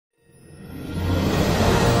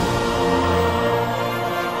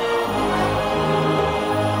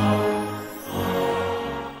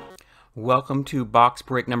welcome to box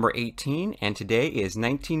break number 18, and today is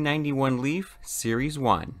 1991 Leaf Series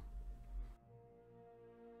 1.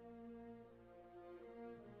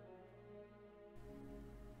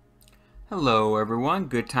 Hello everyone,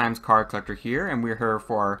 Good Times Card Collector here, and we're here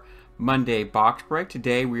for our Monday box break.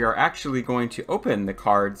 Today we are actually going to open the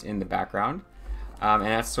cards in the background, and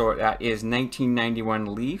that is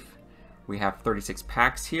 1991 Leaf. We have 36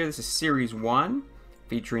 packs here. This is Series 1,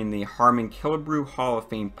 featuring the Harmon Killebrew Hall of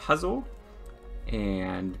Fame puzzle.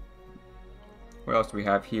 And what else do we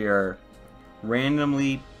have here?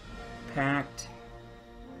 Randomly packed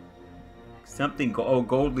something.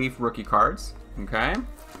 Gold Leaf rookie cards. Okay.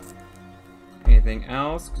 Anything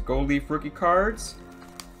else? Gold Leaf rookie cards.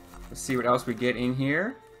 Let's see what else we get in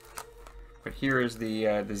here. But here is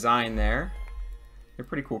the design there. They're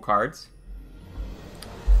pretty cool cards.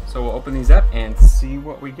 So we'll open these up and see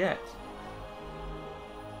what we get.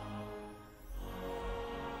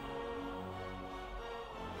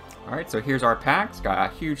 Alright, so here's our packs. Got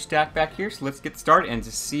a huge stack back here, so let's get started and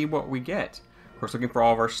just see what we get. Of course, looking for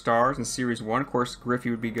all of our stars in Series 1. Of course, Griffey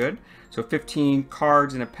would be good. So 15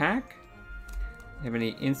 cards in a pack. Have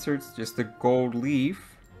any inserts? Just the gold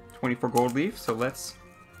leaf. 24 gold leaf. So let's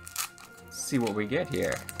see what we get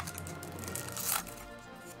here.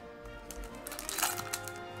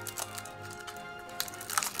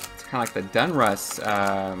 It's kind of like the Dunrust.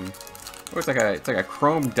 It's like a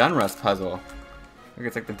chrome Dunrust puzzle.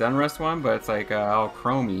 It's like the Dunrust one, but it's like all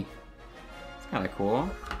chromey. It's kind of cool.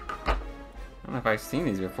 I don't know if I've seen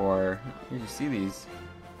these before. Where did you see these?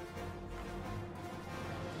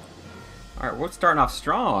 Alright, we're starting off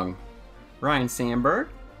strong. Ryan Sandberg.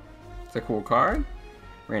 It's a cool card.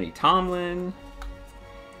 Randy Tomlin.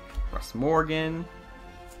 Russ Morgan.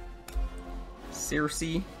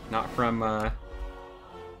 Cersei. Not from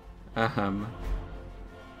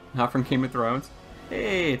Game of Thrones.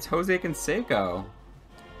 Hey, it's Jose Canseco.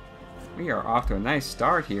 We are off to a nice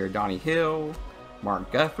start here. Donnie Hill,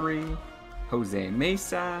 Mark Guthrie, Jose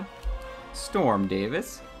Mesa, Storm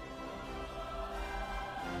Davis,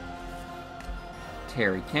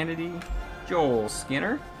 Terry Kennedy, Joel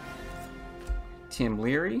Skinner, Tim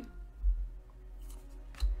Leary,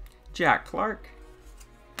 Jack Clark,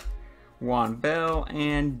 Juan Bell,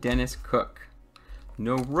 and Dennis Cook.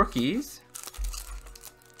 No rookies.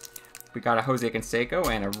 We got a Jose Canseco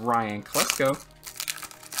and a Ryan Klesko.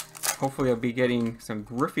 Hopefully I'll be getting some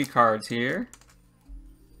Griffey cards here.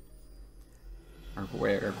 Or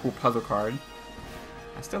a cool puzzle card.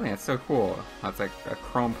 I still think it's so cool. That's like a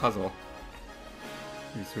chrome puzzle.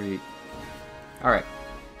 Pretty sweet. Alright.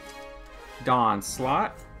 Don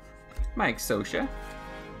Slott. Mike Scioscia.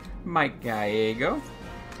 Mike Gallego.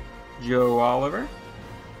 Joe Oliver.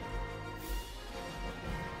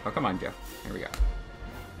 Oh, come on, Joe. Here we go.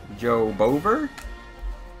 Joe Bover.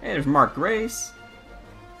 And there's Mark Grace.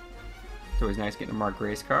 It's always nice getting a Mark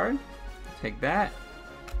Grace card. Take that.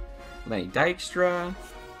 Lenny Dykstra.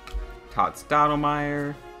 Todd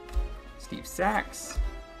Stottlemyre. Steve Sachs.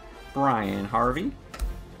 Brian Harvey.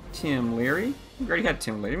 Tim Leary. We already had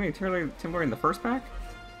Tim Leary. Didn't we have Tim Leary in the first pack?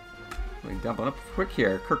 Let me dump it up quick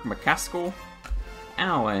here. Kirk McCaskill.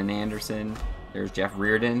 Alan Anderson. There's Jeff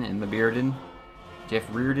Reardon and the Bearden. Jeff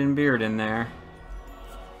Reardon there.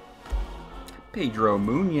 Pedro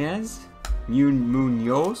Munoz.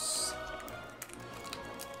 Munoz.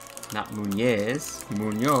 Not Munoz.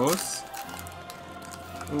 Munoz.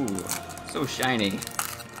 Ooh, so shiny.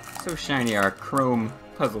 So shiny, our chrome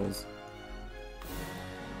puzzles.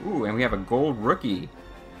 Ooh, and we have a gold rookie.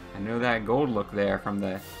 I know that gold look there from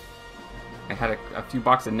the... I had a few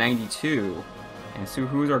boxes of 92. And so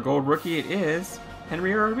who's our gold rookie? It is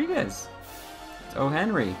Henry Rodriguez. It's O.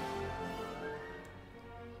 Henry.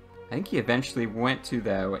 I think he eventually went to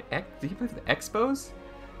the... Did he play for the Expos?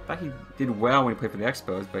 I thought he did well when he played for the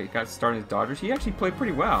Expos, but he got started in his Dodgers. He actually played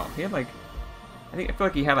pretty well. He had like... I feel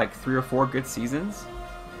like he had like 3 or 4 good seasons.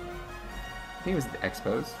 I think it was the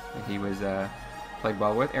Expos that he was played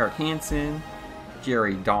well with. Eric Hansen,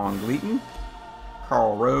 Jerry Don Gleaton,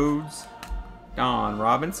 Carl Rhodes, Don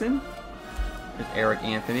Robinson. There's Eric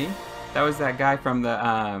Anthony. That was that guy from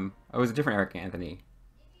the... it was a different Eric Anthony.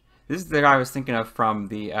 This is the guy I was thinking of from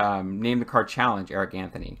the Name the Card Challenge, Eric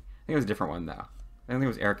Anthony. I think it was a different one, though. I don't think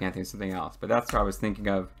it was Eric Anthony, something else. But that's what I was thinking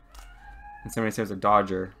of. And somebody says a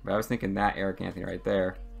Dodger. But I was thinking that Eric Anthony right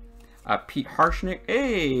there. Pete Harshnick.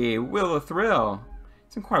 Hey, Will the Thrill.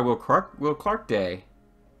 It's been quite a Will Clark day.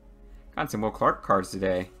 Got some Will Clark cards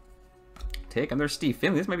today. Take them. There's Steve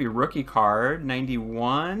Finley. This might be a rookie card.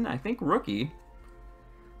 91. I think rookie.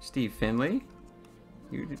 Steve Finley.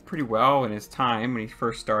 He did pretty well in his time when he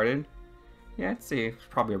first started. Yeah, I'd say it's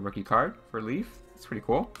probably a rookie card for Leaf. It's pretty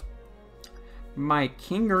cool. Mike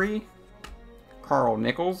Kingery, Carl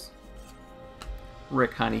Nichols,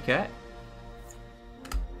 Rick Honeycutt,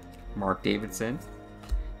 Mark Davidson,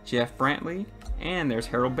 Jeff Brantley, and there's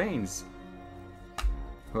Harold Baines,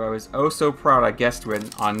 who I was oh so proud I guessed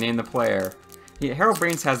with on Name the Player. Harold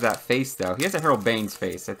Baines has that face though. He has a Harold Baines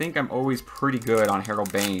face. I think I'm always pretty good on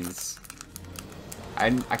Harold Baines. I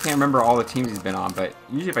can't remember all the teams he's been on, but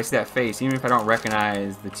usually if I see that face, even if I don't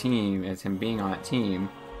recognize the team as him being on that team,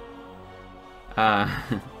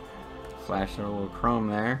 flash a little chrome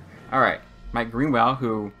there. Alright, Mike Greenwell,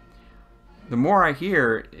 who, the more I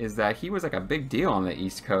hear, is that he was like a big deal on the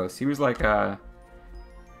East Coast. He was like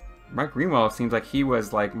Mike Greenwell seems like he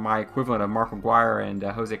was like my equivalent of Mark McGuire and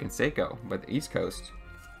Jose Canseco, but the East Coast.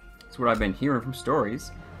 That's what I've been hearing from stories.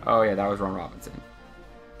 Oh yeah, that was Ron Robinson.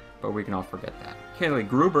 But we can all forget that. Kelly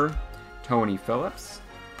Gruber, Tony Phillips.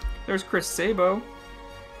 There's Chris Sabo.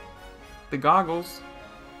 The goggles.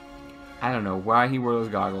 I don't know why he wore those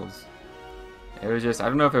goggles. It was just, I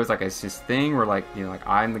don't know if it was like his thing where like, you know, like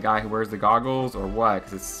I'm the guy who wears the goggles or what.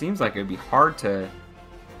 Because it seems like it would be hard to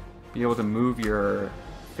be able to move your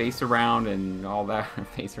face around and all that.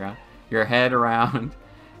 Face around. Your head around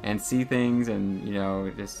and see things and, you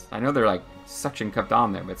know, just, I know they're like suction cupped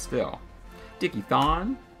on there, but still. Dickie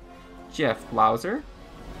Thon. Jeff Blauser.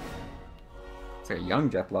 It's like a young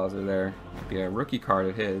Jeff Blauser there. Might be a rookie card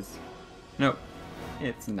of his. Nope,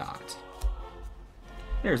 it's not.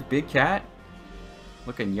 There's Big Cat.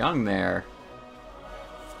 Looking young there.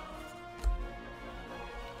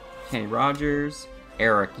 Kenny Rogers.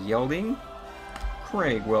 Eric Yelding.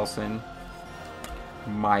 Craig Wilson.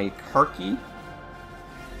 Mike Harkey.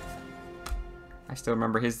 I still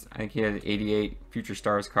remember his, I think he had 88 Future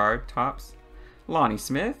Stars card, tops. Lonnie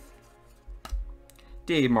Smith.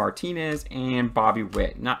 Dave Martinez, and Bobby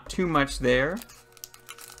Witt. Not too much there.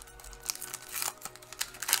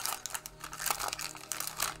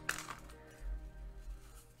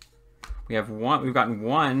 We've gotten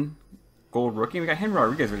one gold rookie. We got Henry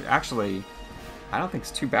Rodriguez, which actually, I don't think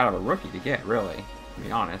it's too bad of a rookie to get, really, to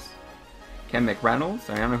be honest. Ken McReynolds,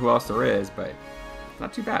 I don't know who else there is, but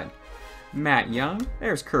not too bad. Matt Young,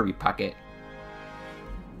 there's Kirby Puckett.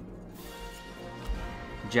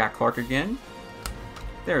 Jack Clark again.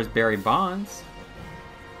 There's Barry Bonds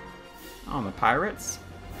on the Pirates.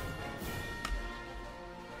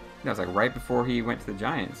 That was like right before he went to the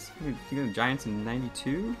Giants. He got the Giants in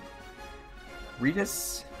 '92.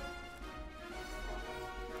 Reedus.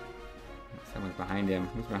 Someone's behind him.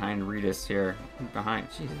 Who's behind Reedus here? Who's behind?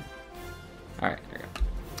 Jesus. Alright, there we go.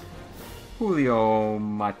 Julio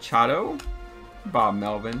Machado. Bob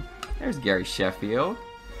Melvin. There's Gary Sheffield.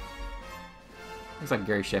 Looks like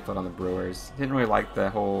Gary Sheffield on the Brewers. Didn't really like the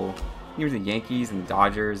whole... He was the Yankees and the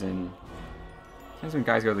Dodgers, and sometimes when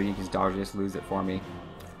guys go to the Yankees, Dodgers just lose it for me.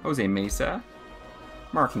 Jose Mesa,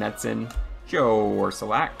 Mark Netson, Joe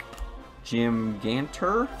Orsulak, Jim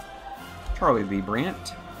Ganter, Charlie Lee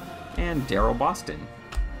Brandt, and Daryl Boston.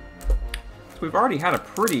 So we've already had a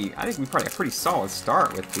pretty... I think we've probably had a pretty solid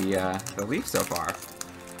start with the Leafs so far.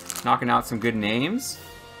 Knocking out some good names.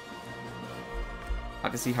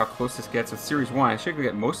 Have to see how close this gets with Series 1. I should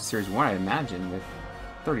get most of Series 1, I imagine, with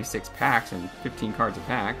 36 packs and 15 cards a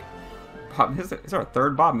pack. Is our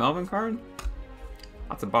third Bob Melvin card?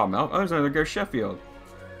 Lots of Bob Melvin. Oh, there's another Gary Sheffield.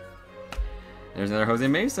 There's another Jose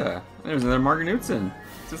Mesa. There's another Mark Knudsen.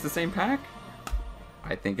 Is this the same pack?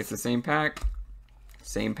 I think it's the same pack.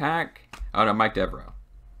 Same pack. Oh no, Mike Devereaux.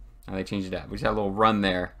 Now they changed it up. We just had a little run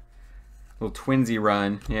there. A little twinsy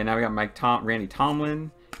run. Yeah, now we got Randy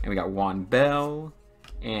Tomlin. And we got Juan Bell.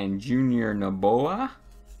 And Junior Noboa.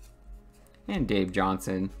 And Dave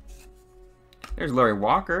Johnson. There's Larry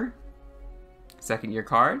Walker. Second year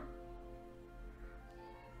card.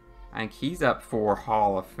 I think he's up for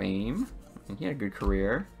Hall of Fame. And he had a good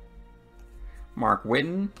career. Mark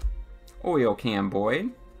Whitten. Oil Cam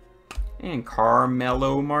Boyd. And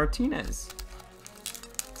Carmelo Martinez.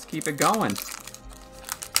 Let's keep it going.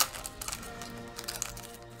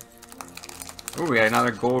 Ooh, we got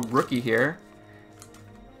another gold rookie here.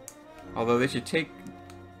 Although they should take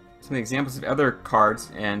some examples of other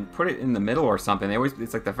cards and put it in the middle or something.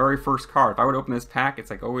 It's like the very first card. If I would open this pack,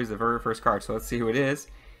 it's like always the very first card. So let's see who it is.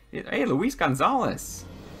 Hey, Luis Gonzalez.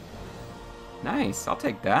 Nice, I'll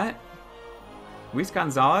take that. Luis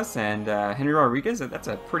Gonzalez and Henry Rodriguez. That's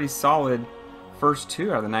a pretty solid first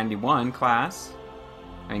two out of the 91 class.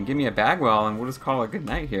 I mean, give me a Bagwell and we'll just call it a good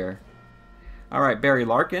night here. All right, Barry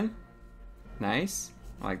Larkin. Nice,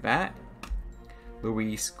 I like that.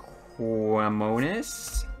 Luis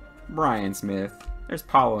Quinones. Brian Smith. There's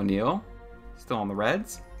Paul O'Neill. Still on the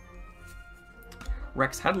Reds.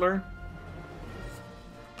 Rex Hedler.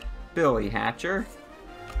 Billy Hatcher.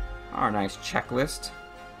 Our nice checklist.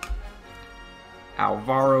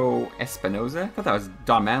 Alvaro Espinoza. I thought that was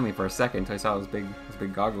Don Manley for a second until I saw those big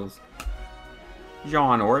goggles.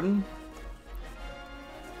 John Orton.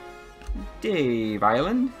 Dave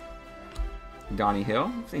Island. Donnie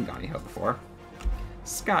Hill. I've seen Donnie Hill before.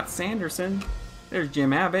 Scott Sanderson. There's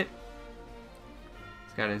Jim Abbott.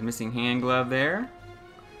 He's got his missing hand glove there.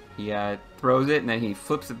 He throws it and then he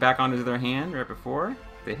flips it back onto his other hand right before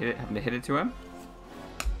they happen to hit it to him.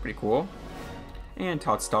 Pretty cool. And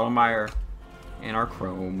Todd Stottlemyre and our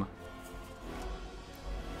Chrome.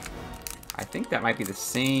 I think that might be the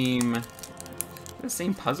same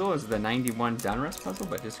puzzle as the 91 Donruss puzzle,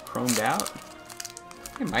 but just chromed out.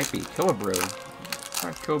 It might be Killebrew.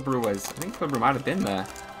 I think Killebrew might have been the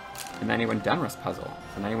 91 Donruss puzzle.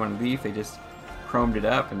 The 91 Leaf, they just chromed it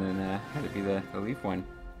up and then had it be the Leaf one.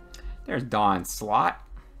 There's Don Slott.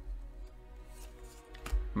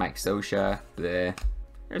 Mike Scioscia. Bleh.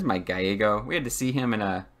 There's Mike Gallego. We had to see him in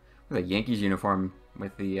a Yankees uniform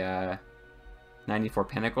with the 94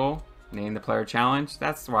 Pinnacle. Name the Player Challenge.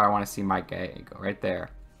 That's why I want to see Mike Gallego. Right there.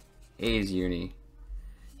 A's uni.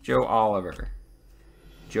 Joe Oliver.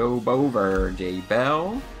 Joe Bover. Jay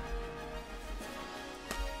Bell.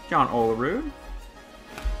 John Olerud.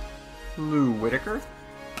 Lou Whitaker.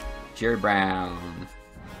 Jerry Brown.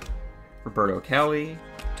 Roberto Kelly.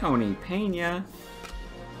 Tony Pena.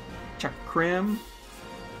 Chuck Krim.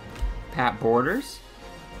 Pat Borders.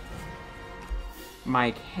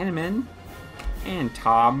 Mike Henneman. And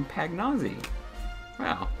Tom Pagnozzi.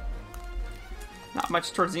 Wow. Not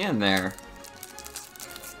much towards the end there.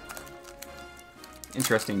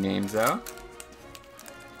 Interesting names, though.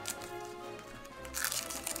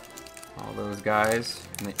 All those guys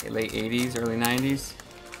in the late 80s, early 90s.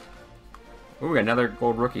 Ooh, another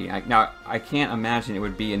gold rookie. Now, I can't imagine it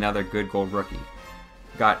would be another good gold rookie.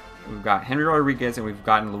 We've got Henry Rodriguez and we've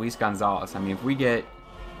gotten Luis Gonzalez. I mean, if we get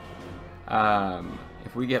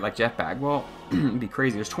like Jeff Bagwell, it'd be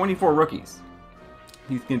crazy. There's 24 rookies.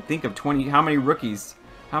 You can think of how many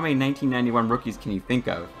 1991 rookies can you think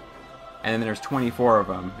of? And then there's 24 of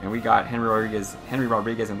them, and we got Henry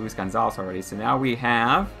Rodriguez and Luis Gonzalez already. So now we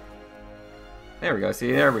have, there we go.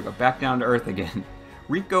 See, there we go, back down to earth again.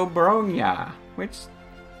 Rico Brogna, which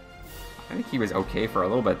I think he was okay for a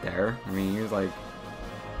little bit there. I mean, he was like,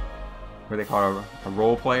 what do they call a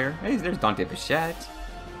role player? Hey, there's Dante Bichette.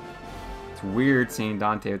 It's weird seeing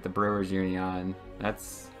Dante with the Brewers uni on.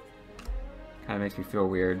 That's kind of makes me feel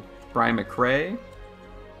weird. Brian McRae.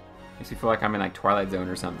 Makes me feel like I'm in like Twilight Zone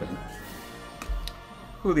or something.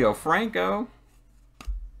 Julio Franco.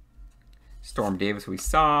 Storm Davis we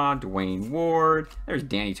saw. Dwayne Ward. There's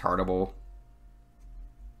Danny Tartable.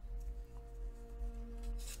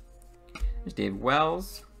 There's Dave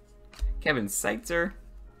Wells. Kevin Seitzer.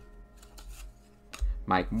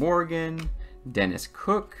 Mike Morgan. Dennis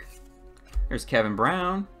Cook. There's Kevin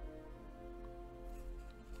Brown.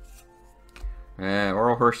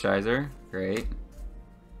 Oral Hershiser. Great.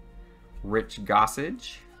 Rich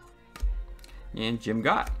Gossage. And Jim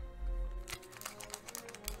Gott.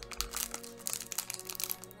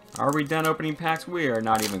 Are we done opening packs? We are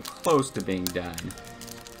not even close to being done.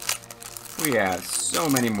 We have so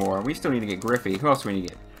many more. We still need to get Griffey. Who else do we need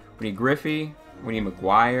to get? We need Griffey. We need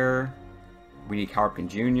McGuire. We need Harpkin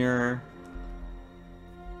Jr.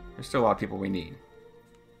 There's still a lot of people we need.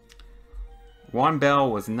 Juan Bell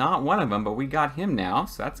was not one of them, but we got him now,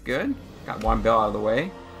 so that's good. Got Juan Bell out of the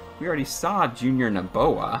way. We already saw Junior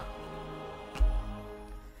Naboa.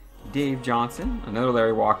 Dave Johnson. Another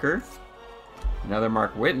Larry Walker. Another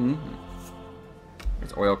Mark Whitten.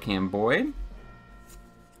 There's Oil Can Boyd.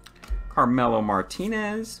 Carmelo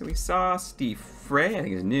Martinez. We saw Steve Frey. I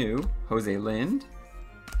think is new. Jose Lind.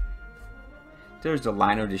 There's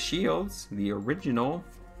Delino DeShields. The original.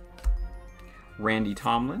 Randy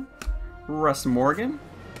Tomlin. Russ Morgan.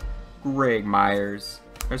 Greg Myers.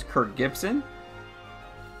 There's Kirk Gibson.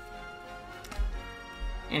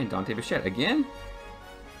 And Dante Bichette again.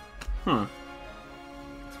 Huh.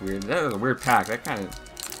 It's weird. That was a weird pack. That kind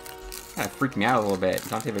of freaked me out a little bit.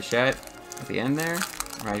 Dante Bichette at the end there.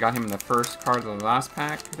 I got him in the first card of the last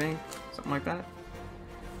pack, I think. Something like that.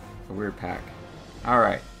 A weird pack.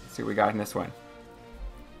 Alright. Let's see what we got in this one.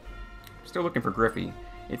 Still looking for Griffey.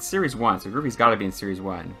 It's Series 1, so Griffey's got to be in Series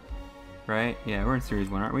 1. Right? Yeah, we're in Series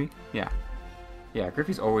 1, aren't we? Yeah. Yeah,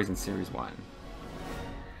 Griffey's always in Series 1.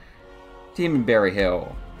 Team in Berry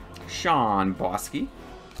Hill. Sean Bosky.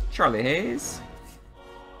 Charlie Hayes.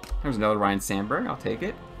 There's another Ryan Sandberg. I'll take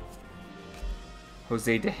it.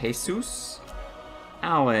 Jose De Jesus.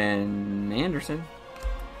 Alan Anderson.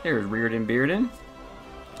 There's Reardon Bearden.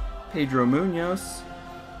 Pedro Munoz.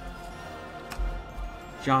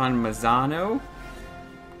 John Mazzano,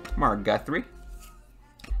 Mark Guthrie,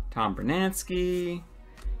 Tom Bernansky,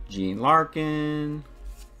 Gene Larkin,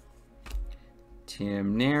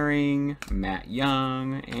 Tim Naring, Matt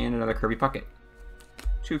Young, and another Kirby Puckett.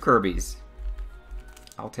 2 Kirbys.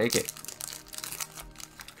 I'll take it.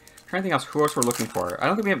 Trying to think who else we're looking for. I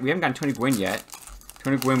don't think we haven't gotten Tony Gwynn yet.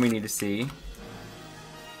 Tony Gwynn we need to see.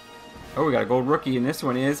 Oh, we got a gold rookie, and this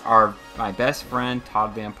one is my best friend,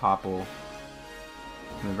 Todd Van Poppel.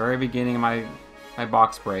 In the very beginning of my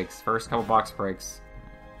box breaks, first couple box breaks.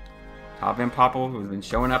 Todd Van Poppel, who's been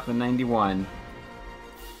showing up in 91.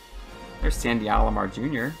 There's Sandy Alomar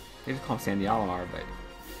Jr. They just call him Sandy Alomar, but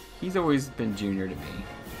he's always been junior to me.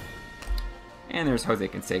 And there's Jose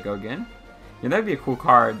Canseco again. Yeah, that'd be a cool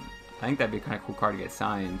card. I think that'd be a kind of cool card to get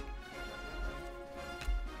signed.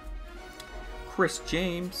 Chris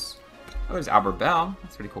James. Oh, there's Albert Bell.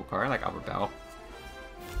 That's a pretty cool card. I like Albert Bell.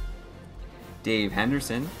 Dave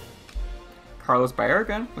Henderson. Carlos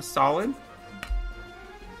Baerga was solid.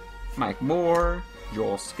 Mike Moore.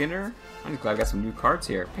 Joel Skinner. I'm just glad I got some new cards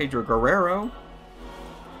here. Pedro Guerrero.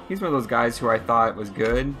 He's one of those guys who I thought was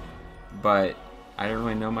good, but I didn't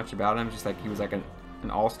really know much about him. Just like he was like an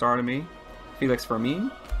all-star to me. Felix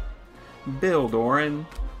Fermin. Bill Doran.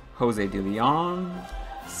 Jose De Leon.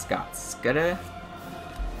 Scott Scudder.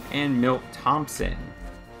 And Milt Thompson,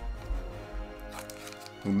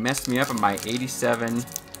 who messed me up in my 87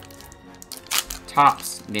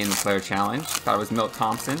 Topps Name the Player Challenge. Thought it was Milt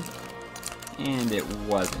Thompson, and it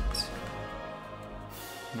wasn't.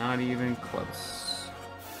 Not even close.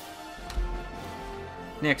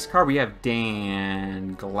 Next card, we have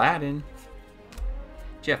Dan Gladden,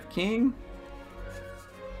 Jeff King,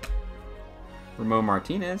 Ramon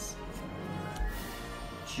Martinez,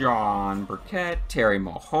 John Burkett, Terry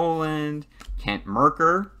Mulholland, Kent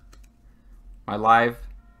Merker. My live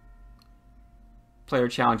player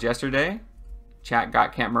challenge yesterday. Chat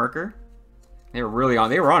got Kent Merker. They were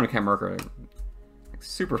on Kent Merker like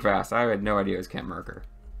super fast. I had no idea it was Kent Merker.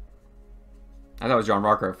 I thought it was John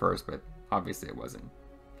Rucker at first, but obviously it wasn't.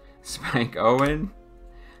 Spike Owen.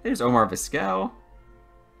 There's Omar Vizquel.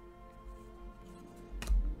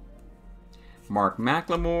 Mark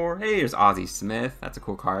McLemore. Hey, there's Ozzie Smith. That's a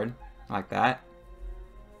cool card. I like that.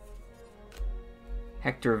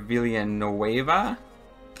 Hector Villanueva.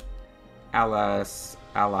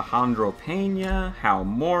 Alejandro Pena. Hal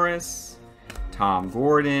Morris. Tom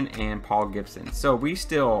Gordon. And Paul Gibson. So we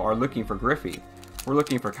still are looking for Griffey. We're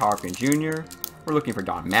looking for Tarkin Jr. We're looking for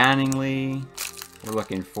Don Mattingly. We're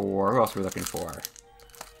looking for... Who else are we looking for?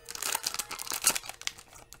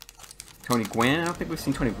 Tony Gwynn. I don't think we've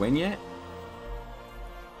seen Tony Gwynn yet.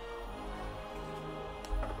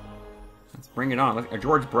 Bring it on. Look,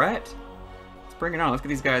 George Brett. Let's bring it on. Let's get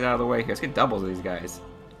these guys out of the way here. Let's get doubles of these guys.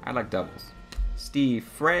 I like doubles. Steve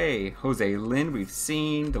Frey. Jose Lind we've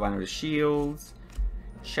seen. Delano Shields.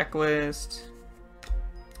 Checklist.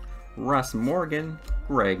 Russ Morgan.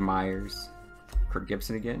 Greg Myers. Kirk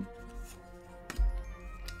Gibson again.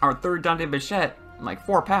 Our third Dante Bichette. Like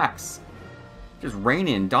 4 packs. Just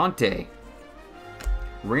raining Dante.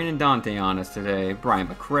 Raining Dante on us today. Brian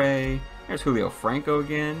McRae. There's Julio Franco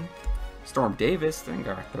again. Storm Davis, I think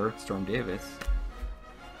our third Storm Davis.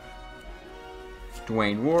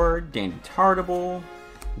 Dwayne Ward, Danny Tartable,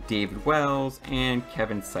 David Wells, and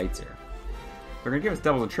Kevin Seitzer. They're going to give us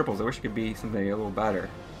doubles and triples. I wish it could be something a little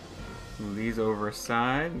better. Move these over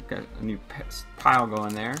aside. Got a new pile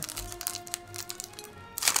going there.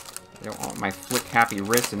 I don't want my flick happy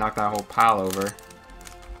wrist to knock that whole pile over.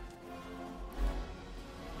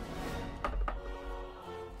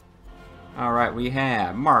 Alright, we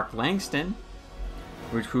have Mark Langston,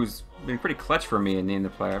 who's been pretty clutch for me in Name the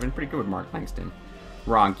Player. I've been pretty good with Mark Langston.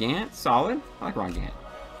 Ron Gant, solid. I like Ron Gant.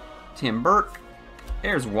 Tim Burke.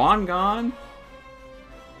 There's Wangan.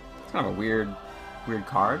 It's kind of a weird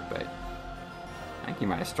card, but I think he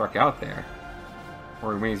might have struck out there.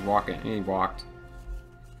 Or when he's walking, he walked.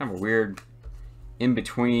 Kind of a weird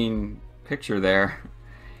in-between picture there.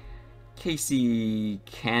 Casey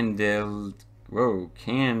Candel. Whoa,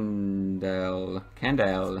 Candel.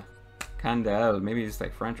 Maybe it's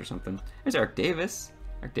like French or something. There's Eric Davis.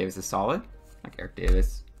 Eric Davis is solid. I like Eric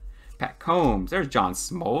Davis. Pat Combs. There's John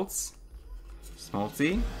Smoltz.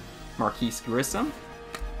 Smoltzy. Marquise Grissom.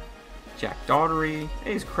 Jack Daugherty.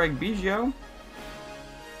 Hey, it's Craig Biggio.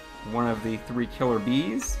 One of the 3 Killer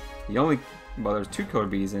Bees. Well, there's 2 Killer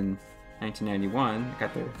Bees in 1991.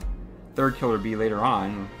 Got the 3rd Killer Bee later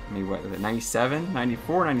on. I mean, what was it, 97?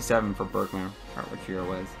 94, 97 for Berkman. I forgot which year it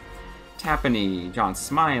was. Tapani, John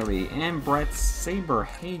Smiley, and Brett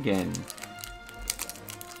Saberhagen.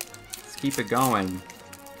 Let's keep it going.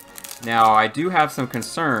 Now, I do have some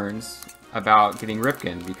concerns about getting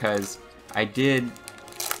Ripken because I did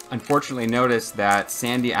unfortunately notice that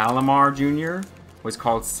Sandy Alomar Jr. was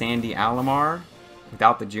called Sandy Alomar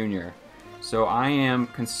without the Jr. So I am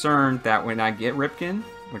concerned that when I get Ripken,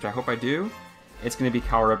 which I hope I do, it's going to be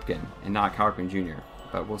Cal Ripken and not Cal Ripken Jr.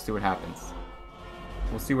 But we'll see what happens.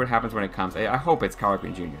 We'll see what happens when it comes. I hope it's Cal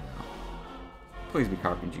Ripken Jr. though. Please be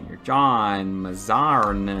Cal Ripken Jr. John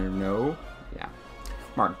Mazzarno. Yeah.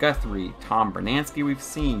 Mark Guthrie, Tom Bernansky we've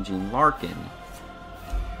seen, Gene Larkin,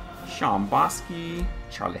 Sean Bosky,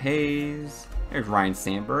 Charlie Hayes, there's Ryan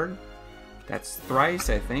Sandberg, that's thrice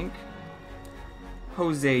I think,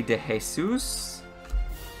 Jose De Jesus,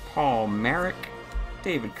 Paul Merrick,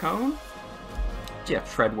 David Cohn,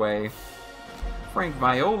 Jeff Treadway, Frank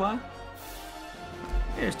Viola,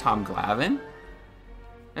 there's Tom Glavine.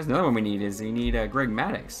 That's another one we need is we need Greg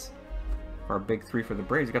Maddux. Our big three for the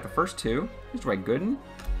Braves. We got the first two. There's Dwight Gooden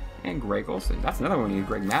and Greg Olson. That's another one we need,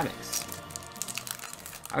 Greg Maddux.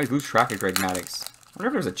 I always lose track of Greg Maddux. I wonder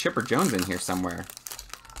if there's a Chipper Jones in here somewhere.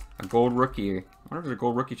 A gold rookie. I wonder if there's a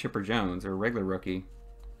gold rookie Chipper Jones or a regular rookie.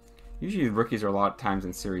 Usually the rookies are a lot of times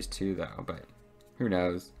in Series 2 though, but who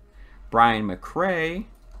knows. Brian McRae.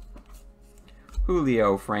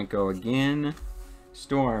 Julio Franco again.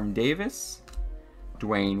 Storm Davis.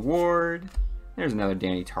 Dwayne Ward. There's another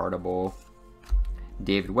Danny Tartable.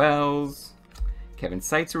 David Wells, Kevin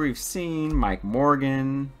Seitzer we've seen, Mike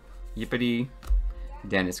Morgan, Yippity,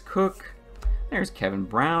 Dennis Cook, there's Kevin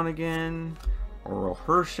Brown again, Oral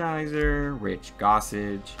Hershiser, Rich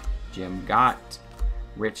Gossage, Jim Gott,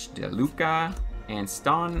 Rich DeLuca, and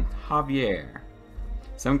Stan Javier.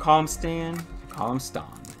 Some call him Stan, I call him Stan.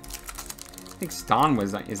 I think Stan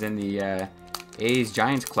is in the A's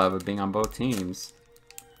Giants club of being on both teams.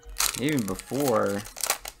 Even before,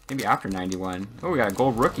 maybe after 91. Oh, we got a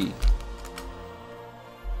gold rookie.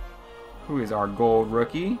 Who is our gold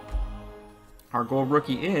rookie? Our gold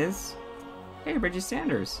rookie is, hey, Reggie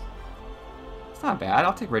Sanders. It's not bad.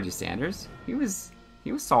 I'll take Reggie Sanders. He was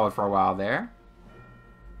solid for a while there.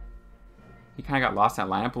 He kind of got lost in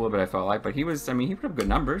that lineup a little bit, I felt like, but he was, I mean, he put up good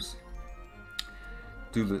numbers.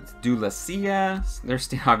 Dulacia, there's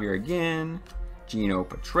Javier again. Gino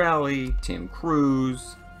Petrelli, Tim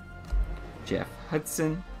Cruz, Jeff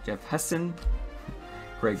Hudson,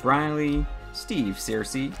 Greg Briley, Steve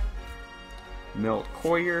Searcy, Milt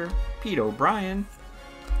Coyer, Pete O'Brien,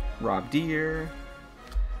 Rob Deere,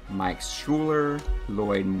 Mike Schuler,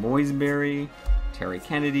 Lloyd Moisbury, Terry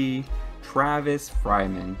Kennedy, Travis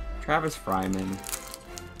Fryman. I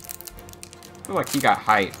feel like he got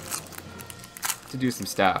hyped to do some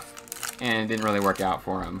stuff, and it didn't really work out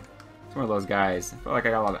for him. It's one of those guys. I feel like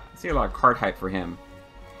I see a lot of card hype for him.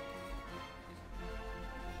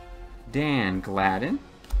 Dan Gladden.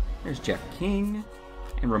 There's Jeff King,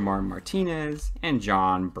 and Ramon Martinez, and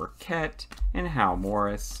John Burkett, and Hal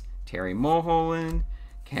Morris, Terry Mulholland,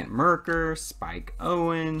 Kent Merker, Spike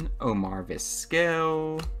Owen, Omar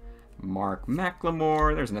Vizquel, Mark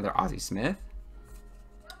McLemore. There's another Ozzie Smith.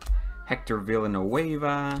 Hector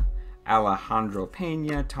Villanueva, Alejandro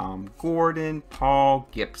Pena, Tom Gordon, Paul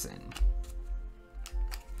Gibson.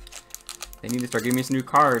 They need to start giving me some new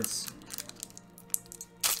cards.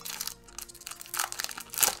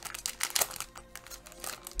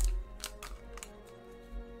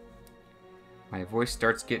 My voice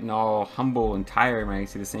starts getting all humble and tired when I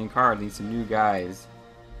see the same card. I need some new guys.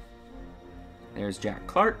 There's Jack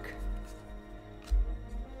Clark,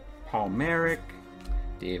 Paul Merrick,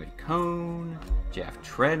 David Cohn, Jeff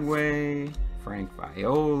Treadway, Frank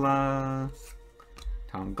Viola,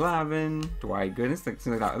 Tom Glavine, Dwight Gooden. It's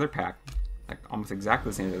like that other pack. Like almost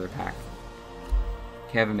exactly the same as the other pack.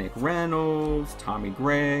 Kevin McReynolds, Tommy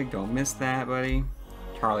Gregg, don't miss that, buddy.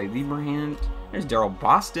 Charlie Lieberhand. There's Daryl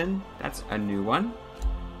Boston. That's a new one.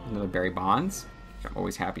 Another Barry Bonds, which I'm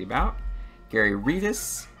always happy about. Gary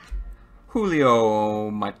Redus. Julio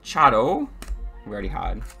Machado. We already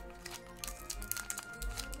had.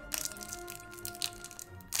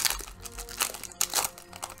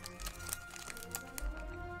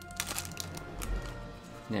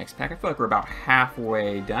 Next pack. I feel like we're about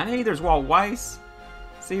halfway done. Hey, there's Walt Weiss.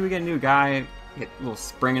 See, we get a new guy. Get a little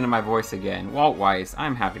spring into my voice again. Walt Weiss.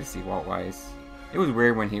 I'm happy to see Walt Weiss. It was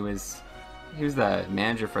weird when he was the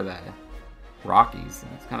manager for the Rockies.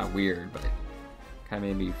 It's kind of weird, but it kind of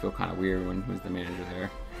made me feel kind of weird when he was the manager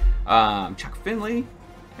there. Chuck Finley.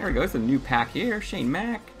 There we go. It's a new pack here. Shane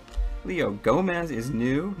Mack. Leo Gomez is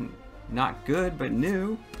new. Not good, but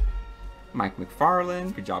new. Mike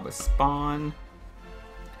McFarland. Good job with Spawn.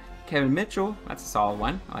 Kevin Mitchell. That's a solid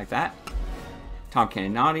one. I like that. Tom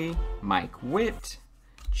Cannonati. Mike Witt.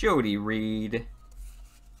 Jody Reed.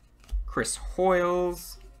 Chris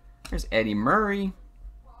Hoyles. There's Eddie Murray.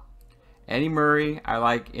 Eddie Murray, I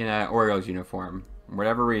like in an Orioles uniform. For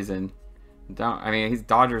whatever reason. I mean, his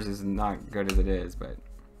Dodgers is not good as it is, but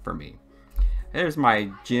for me. There's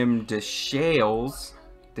my Jim DeShales.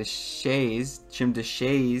 Jim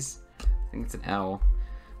DeShays. I think it's an L.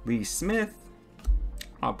 Lee Smith.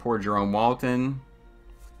 Oh, poor Jerome Walton.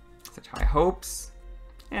 Such high hopes.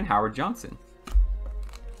 And Howard Johnson.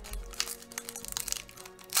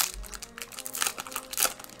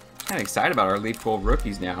 Kind of excited about our Leaf Gold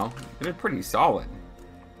rookies now. They've been pretty solid.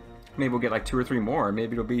 Maybe we'll get like 2 or 3 more.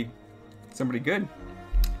 Maybe it'll be somebody good.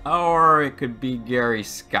 Or it could be Gary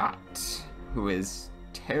Scott, who is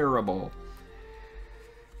terrible.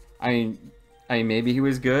 I mean, maybe he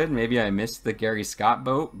was good. Maybe I missed the Gary Scott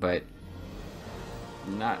boat, but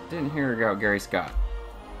didn't hear about Gary Scott.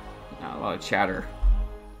 Not a lot of chatter.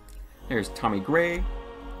 There's Tommy Gray,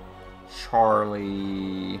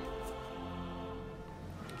 Charlie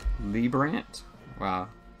Liebrandt. Wow.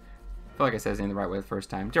 I feel like I said his name the right way the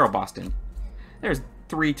first time. Daryl Boston. There's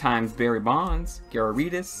 3 times Barry Bonds,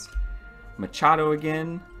 Gararitas, Machado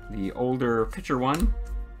again, the older pitcher one,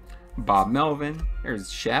 Bob Melvin.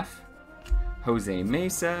 There's Chef, Jose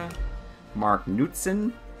Mesa, Mark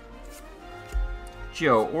Knudsen,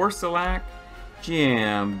 Joe Orsulak,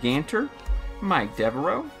 Jim Ganter, Mike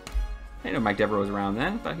Devereaux. I didn't know Mike Devereaux was around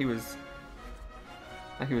then. I thought he was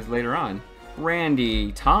later on.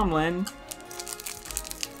 Randy Tomlin.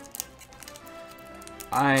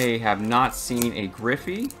 I have not seen a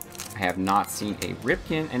Griffey. I have not seen a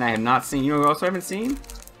Ripken. And I have not seen, you know who else I haven't seen?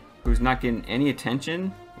 Who's not getting any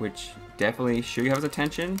attention, which definitely should have his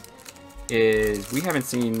attention, is we haven't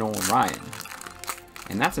seen Nolan Ryan.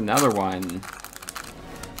 And that's another one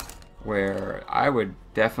where I would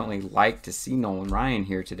definitely like to see Nolan Ryan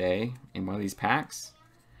here today in one of these packs.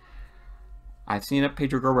 I've seen up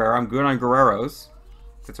Pedro Guerrero. I'm good on Guerreros.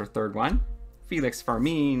 That's our 3rd one. Felix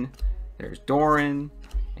Fermin. There's Doran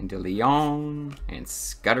and De Leon and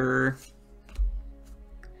Scudder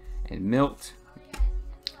and Milt.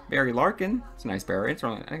 Barry Larkin. It's a nice Barry. I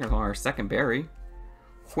think it's only our 2nd Barry.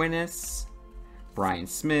 Quinnis. Brian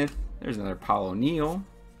Smith. There's another Paul O'Neill.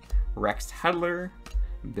 Rex Hudler.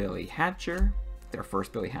 Billy Hatcher. Their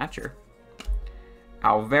first Billy Hatcher.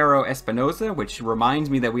 Alvaro Espinoza, which reminds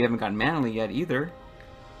me that we haven't gotten Mattingly yet either.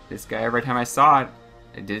 This guy, every time I saw it,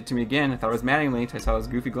 it did it to me again. I thought it was Mattingly until I saw those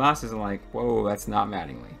goofy glasses and I'm like, whoa, that's not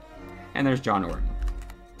Mattingly. And there's John Orton.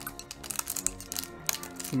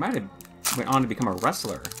 He might have went on to become a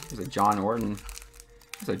wrestler. There's a John Orton.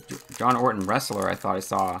 There's a John Orton wrestler. I thought I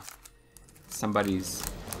saw somebody's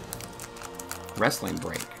wrestling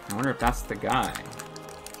break. I wonder if that's the guy.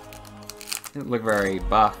 Didn't look very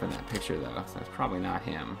buff in that picture though, so it's probably not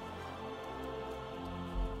him.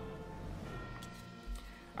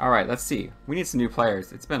 Alright, let's see. We need some new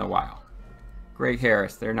players. It's been a while. Greg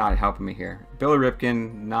Harris, they're not helping me here. Billy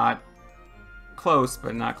Ripken, not close,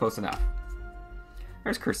 but not close enough.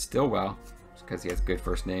 There's Kurt Stillwell, just because he has a good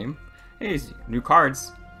first name. Hey, new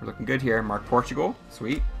cards. We're looking good here. Mark Portugal,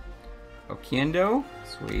 sweet. Oquendo,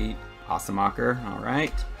 sweet. Osamacher,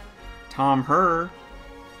 alright. Tom Herr.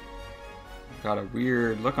 Got a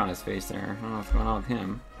weird look on his face there. I don't know what's going on with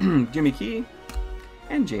him. Jimmy Key.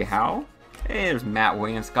 And Jay Howe. Hey, there's Matt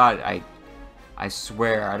Williams. God, I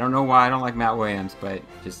swear, I don't know why I don't like Matt Williams, but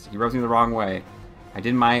just he rubs me the wrong way. I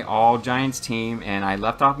did my all Giants team, and I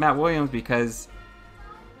left off Matt Williams because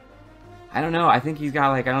I don't know. I think he's got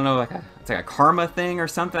like, I don't know, it's like a karma thing or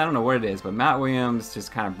something. I don't know what it is, but Matt Williams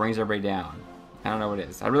just kind of brings everybody down. I don't know what it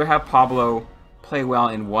is. I'd rather have Pablo play well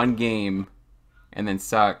in one game and then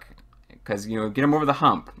suck. Because, you know, get him over the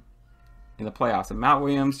hump in the playoffs. And Matt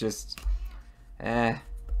Williams just, I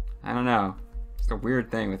don't know. It's a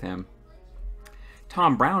weird thing with him.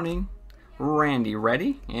 Tom Browning, Randy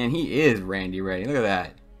Reddy. And he is Randy Reddy. Look at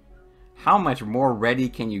that. How much more ready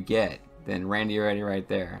can you get than Randy Reddy right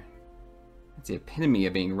there? It's the epitome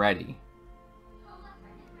of being ready.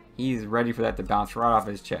 He's ready for that to bounce right off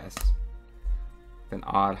his chest. With an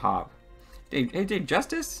odd hop. Hey, Dave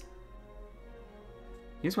Justice?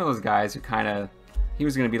 He's one of those guys who kind of, he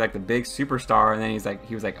was going to be like the big superstar, and then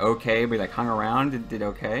he was like okay, but he like hung around, did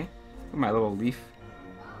okay. Look at my little leaf,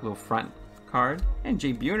 little front card. And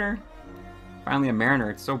Jay Buhner, finally a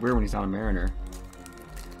Mariner. It's so weird when he's not a Mariner.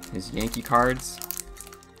 His Yankee cards.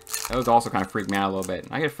 Those also kind of freak me out a little bit.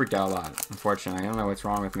 I get freaked out a lot, unfortunately. I don't know what's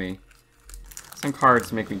wrong with me. Some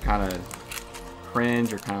cards make me kind of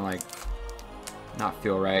cringe or kind of like not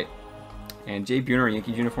feel right. And Jay Buhner,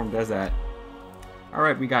 Yankees uniform, does that.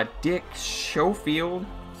 Alright, we got Dick Schofield,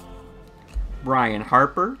 Brian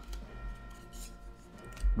Harper,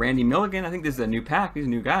 Randy Milligan. I think this is a new pack. These are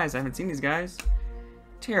new guys. I haven't seen these guys.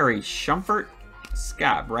 Terry Shumpert.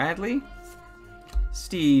 Scott Bradley.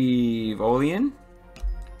 Steve Olean.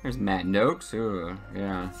 There's Matt Noakes. Ooh,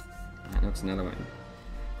 yeah. Matt Noakes, another one.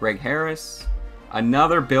 Greg Harris.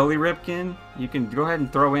 Another Billy Ripken. You can go ahead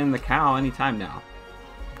and throw in the Cal anytime now.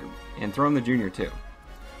 And throw in the junior too.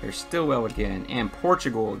 There's Stillwell again. And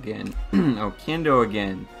Portugal again. Oquendo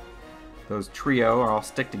again. Those trio are all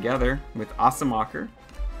stick together with Asamacher.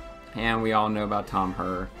 And we all know about Tom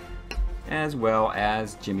Herr. As well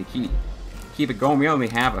as Jimmy Key. Keep it going. We only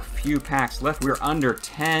have a few packs left. We're under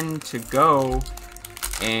 10 to go.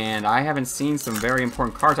 And I haven't seen some very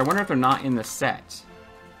important cards. I wonder if they're not in the set.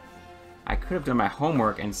 I could have done my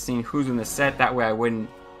homework and seen who's in the set. That way I wouldn't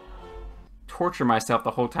torture myself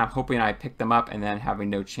the whole time hoping I pick them up and then having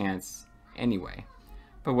no chance anyway.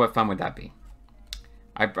 But what fun would that be?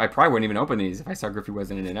 I probably wouldn't even open these if I saw Griffey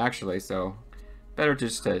wasn't in it actually. So better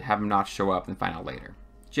just to have him not show up and find out later.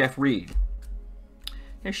 Jeff Reed.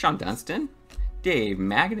 There's Sean Dunston. Dave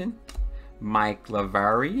Magadan. Mike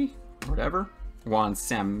Lavari. Whatever. Juan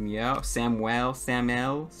Samuel.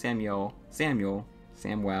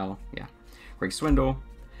 Yeah. Greg Swindle.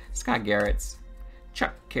 Scott Garrett's.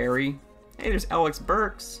 Chuck Carey. Hey, there's Alex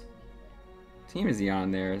Burks. What team is he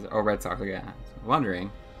on there? Oh, Red Sox. Look at that. I'm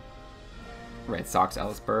wondering. Red Sox,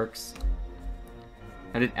 Ellis Burks.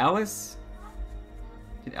 Now, did Ellis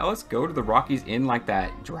go to the Rockies in like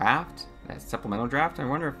that draft? That supplemental draft? I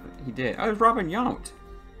wonder if he did. Oh, there's Robin Yount.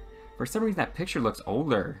 For some reason, that picture looks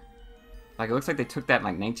older. Like, it looks like they took that in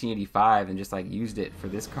like 1985 and just like used it for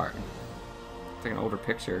this card. It's like an older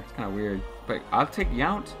picture. It's kind of weird. But I'll take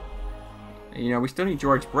Yount. You know, we still need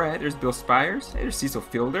George Brett. There's Bill Spires. Hey, there's Cecil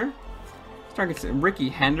Fielder. Starting to get some Ricky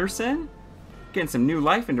Henderson. Getting some new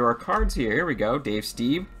life into our cards here. Here we go. Dave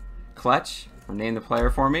Steve. Clutch. Name the player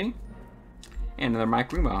for me. And another Mike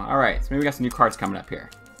Lumo. Alright, so maybe we got some new cards coming up here.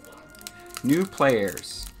 New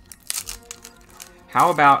players. How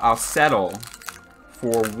about I'll settle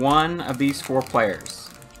for one of these 4 players.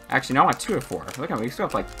 Actually, no, I want 2 of 4. Look at me, we still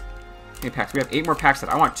have like 8 packs. We have 8 more packs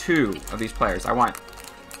left. I want 2 of these players. I want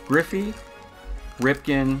Griffey,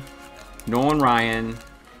 Ripken, Nolan Ryan,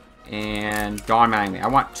 and Don Mattingly. I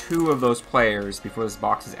want 2 of those players before this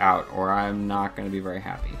box is out, or I'm not going to be very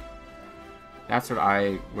happy. That's what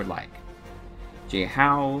I would like. Jay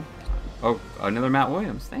Howell. Oh, another Matt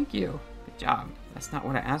Williams. Thank you. Good job. That's not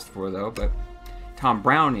what I asked for, though, but Tom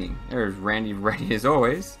Browning. There's Randy ready as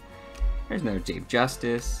always. There's no Dave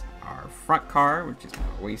Justice. Our front card, which is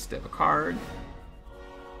a waste of a card.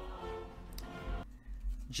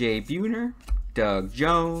 Jay Buhner. Doug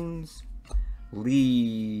Jones.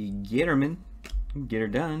 Lee Gitterman. Get her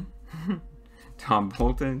done. Tom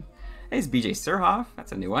Bolton. There's BJ Surhoff.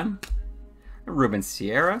 That's a new one. Ruben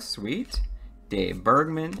Sierra. Sweet. Dave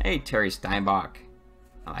Bergman. Hey, Terry Steinbach.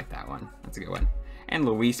 I like that one. That's a good one. And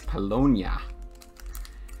Luis Polonia.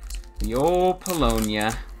 The old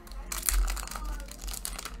Polonia.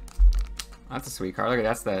 That's a sweet card. Look at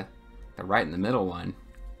that's the right in the middle one.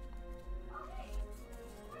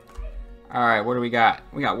 Alright, what do we got?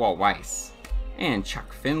 We got Walt Weiss. And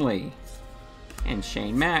Chuck Finley. And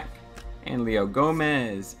Shane Mack. And Leo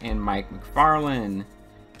Gomez. And Mike McFarlane.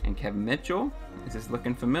 And Kevin Mitchell. Is this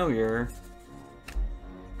looking familiar?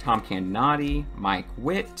 Tom Candonati. Mike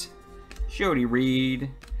Witt. Jody Reed.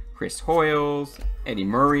 Chris Hoyles. Eddie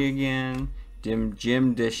Murray again. Jim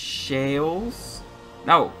DeShales.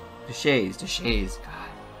 No, Deshays. God,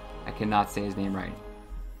 I cannot say his name right.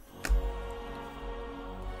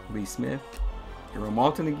 Lee Smith. Jerome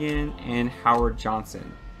Malton again. And Howard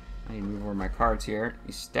Johnson. I need to move over my cards here.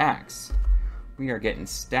 These stacks. We are getting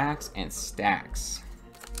stacks and stacks.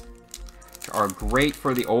 Are great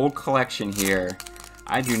for the old collection here.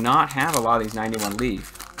 I do not have a lot of these 91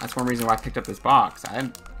 Leaf. That's one reason why I picked up this box.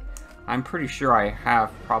 I'm pretty sure I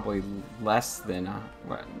have probably less than, not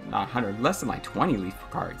 100, less than like 20 Leaf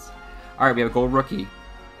cards. Alright, we have a gold rookie.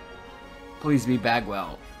 Please be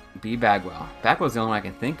Bagwell. Be Bagwell. Bagwell's the only one I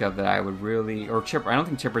can think of that I would really, or Chipper. I don't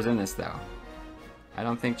think Chipper's in this though. I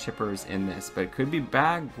don't think Chipper's in this, but it could be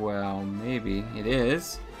Bagwell, maybe. It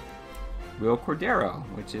is Will Cordero,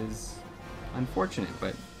 which is unfortunate,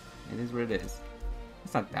 but it is what it is.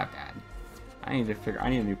 It's not that bad. I need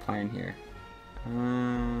a new plan here.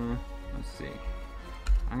 Let's see.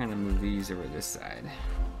 I'm gonna move these over this side.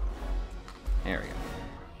 There we go.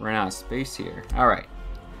 Run out of space here. Alright.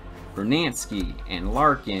 Bernansky and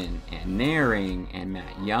Larkin and Naring and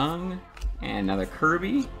Matt Young and another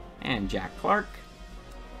Kirby and Jack Clark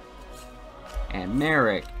and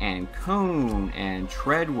Merrick and Cone and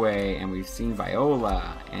Treadway, and we've seen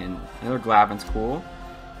Viola and another Glavin's cool.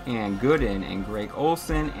 and Gooden, and Greg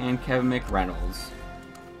Olson, and Kevin McReynolds.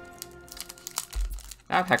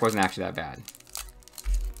 That pack wasn't actually that bad.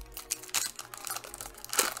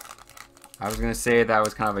 I was gonna say that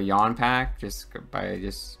was kind of a yawn pack, just by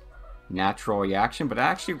natural reaction, but it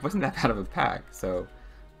actually wasn't that bad of a pack, so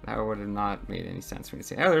that would have not made any sense for me to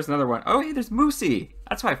say. Oh, there's another one. Oh, hey, there's Moosey.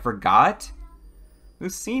 That's why I forgot.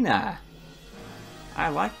 Lucina. I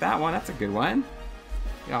like that one. That's a good one.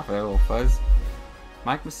 Get off of there, little fuzz.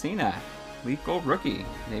 Mike Messina. Leaf Gold rookie.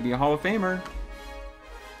 Maybe a Hall of Famer.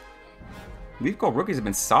 Leaf Gold rookies have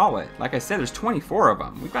been solid. Like I said, there's 24 of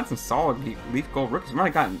them. We've got some solid Leaf Gold rookies.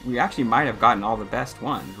 We actually might have gotten all the best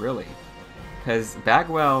ones, really. Because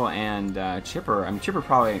Bagwell and Chipper, I mean, Chipper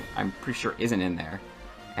probably, I'm pretty sure, isn't in there.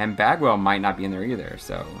 And Bagwell might not be in there either,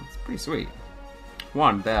 so it's pretty sweet.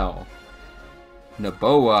 Juan Bell,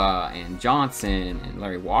 Noboa, and Johnson, and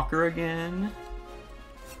Larry Walker again.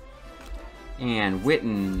 And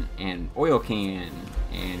Witten, and Oil Can,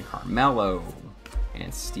 and Carmelo,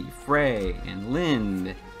 and Steve Frey, and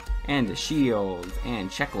Lind, and DeShields, and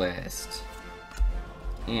Checklist,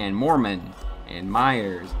 and Mormon, and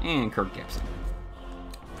Myers, and Kirk Gibson.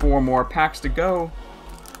 4 more packs to go.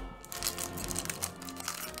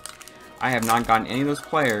 I have not gotten any of those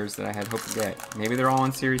players that I had hoped to get. Maybe they're all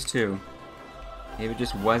in Series 2. Maybe it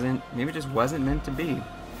just wasn't meant to be.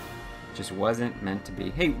 Just wasn't meant to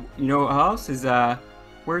be. Hey, you know who else is,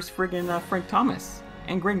 where's friggin' Frank Thomas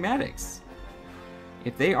and Greg Maddux?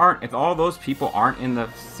 If all those people aren't in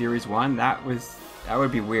the Series 1, that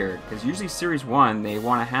would be weird. Because usually Series 1, they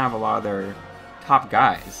want to have a lot of their top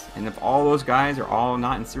guys. And if all those guys are all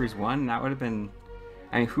not in Series 1, that would have been...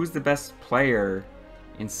 I mean, who's the best player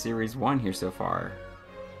in Series 1 here so far?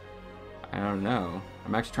 I don't know.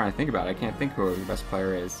 I'm actually trying to think about it. I can't think who the best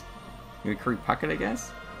player is. Maybe Curry Puckett, I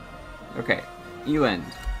guess? Okay. Eland,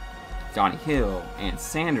 Donnie Hill, and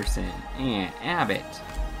Sanderson, and Abbott,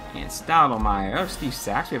 and Stoudemire. Oh, Steve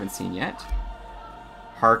Sachs we haven't seen yet.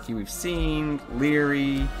 Harkey we've seen.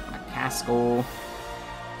 Leary, McCaskill.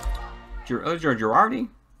 Girardi.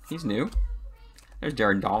 He's new. There's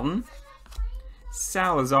Jared Dalton.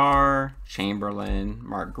 Salazar, Chamberlain,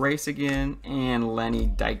 Mark Grace again, and Lenny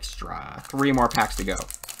Dykstra. 3 more packs to go.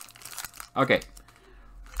 Okay.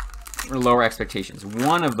 We're lower expectations.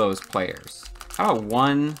 One of those players. How about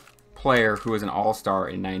one player who was an all-star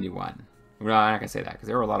in 91? Well, I'm not going to say that because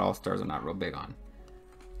there were a lot of all-stars I'm not real big on.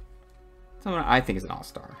 Someone I think is an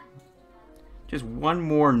all-star. Just one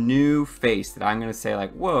more new face that I'm going to say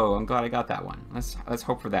like, whoa, I'm glad I got that one. Let's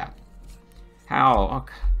hope for that. How? Oh,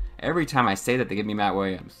 every time I say that, they give me Matt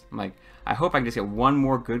Williams. I'm like, I hope I can just get one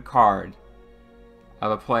more good card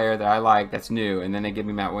of a player that I like that's new, and then they give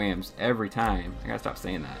me Matt Williams every time. I gotta stop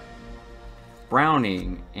saying that.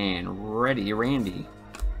 Browning and Randy.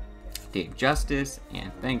 Dave Justice,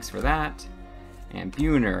 and thanks for that. And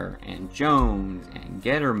Buhner, and Jones, and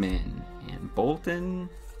Getterman, and Bolton,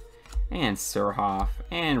 and Surhoff,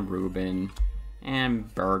 and Rubin,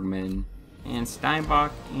 and Bergman, and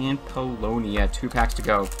Steinbach, and Polonia. 2 packs to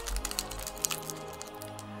go.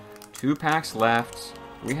 2 packs left.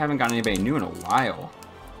 We haven't gotten anybody new in a while.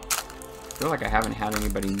 I feel like I haven't had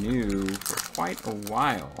anybody new for quite a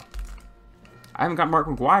while. I haven't got Mark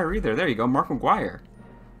McGuire either. There you go, Mark McGuire.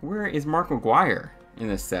 Where is Mark McGuire in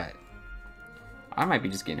this set? I might be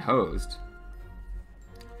just getting hosed.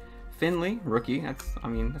 Finley, rookie. That's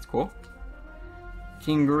cool.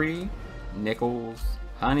 Kingery, Nichols,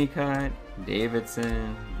 Honeycutt,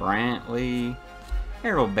 Davidson, Brantley,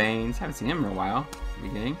 Harold Baines. Haven't seen him in a while.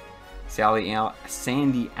 Beginning. Sandy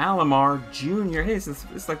Alomar Jr. Hey, this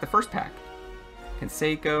is like the first pack.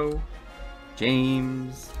 Canseco,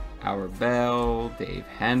 James, Howard Bell, Dave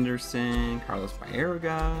Henderson, Carlos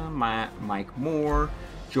Baerga, Mike Moore,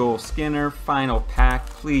 Joel Skinner. Final pack.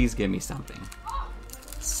 Please give me something.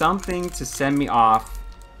 Something to send me off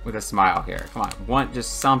with a smile here. Come on, want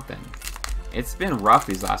just something. It's been rough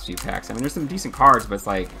these last few packs. I mean, there's some decent cards, but it's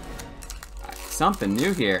like something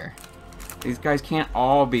new here. These guys can't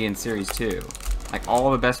all be in Series 2. Like, all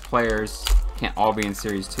the best players can't all be in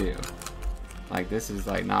Series 2. Like, this is,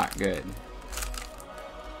 like, not good.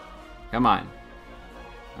 Come on.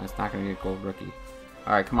 That's not going to get gold rookie.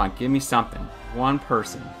 Alright, come on. Give me something. One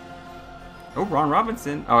person. Oh, Ron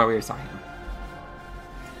Robinson. Oh, I already saw him.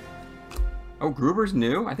 Oh, Gruber's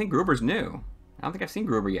new? I think Gruber's new. I don't think I've seen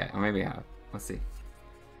Gruber yet. Or maybe I have. Let's see.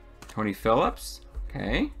 Tony Phillips.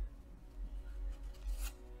 Okay.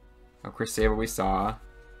 Oh, Chris Sable we saw.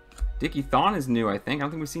 Dickie Thon is new, I think. I don't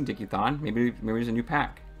think we've seen Dickie Thon. Maybe there's a new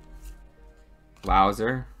pack.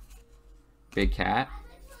 Lauser. Big Cat.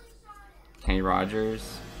 Kenny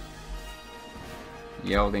Rogers.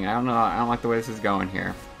 Yelding. I don't know. I don't like the way this is going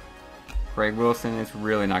here. Greg Wilson, it's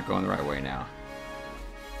really not going the right way now.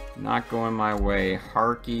 Not going my way.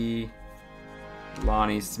 Harkey,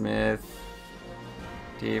 Lonnie Smith,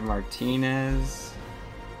 Dave Martinez,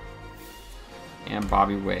 and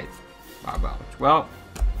Bobby Witt. Well,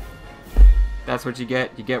 that's what you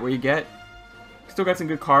get. You get what you get. Still got some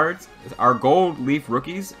good cards. Our gold leaf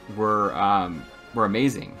rookies were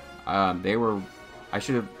amazing. They were. I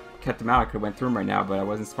should have kept them out. I could have went through them right now, but I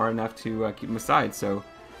wasn't smart enough to keep them aside. So,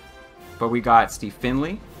 but we got Steve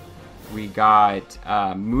Finley. We got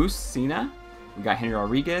Moose Cena. We got Henry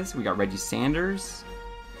Rodriguez. We got Reggie Sanders.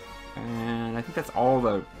 And I think that's all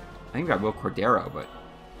the... I think we got Will Cordero, but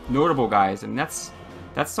notable guys. I mean, that's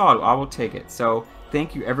solid. I will take it. So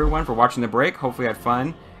thank you everyone for watching the break. Hopefully you had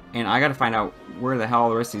fun. And I got to find out where the hell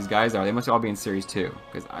the rest of these guys are. They must all be in Series 2.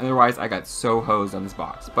 Because otherwise I got so hosed on this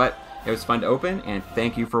box. But it was fun to open. And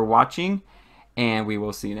thank you for watching. And we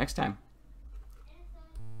will see you next time.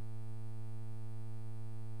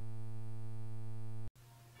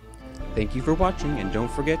 Thank you for watching, and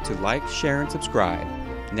don't forget to like, share, and subscribe.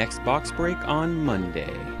 Next box break on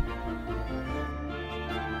Monday.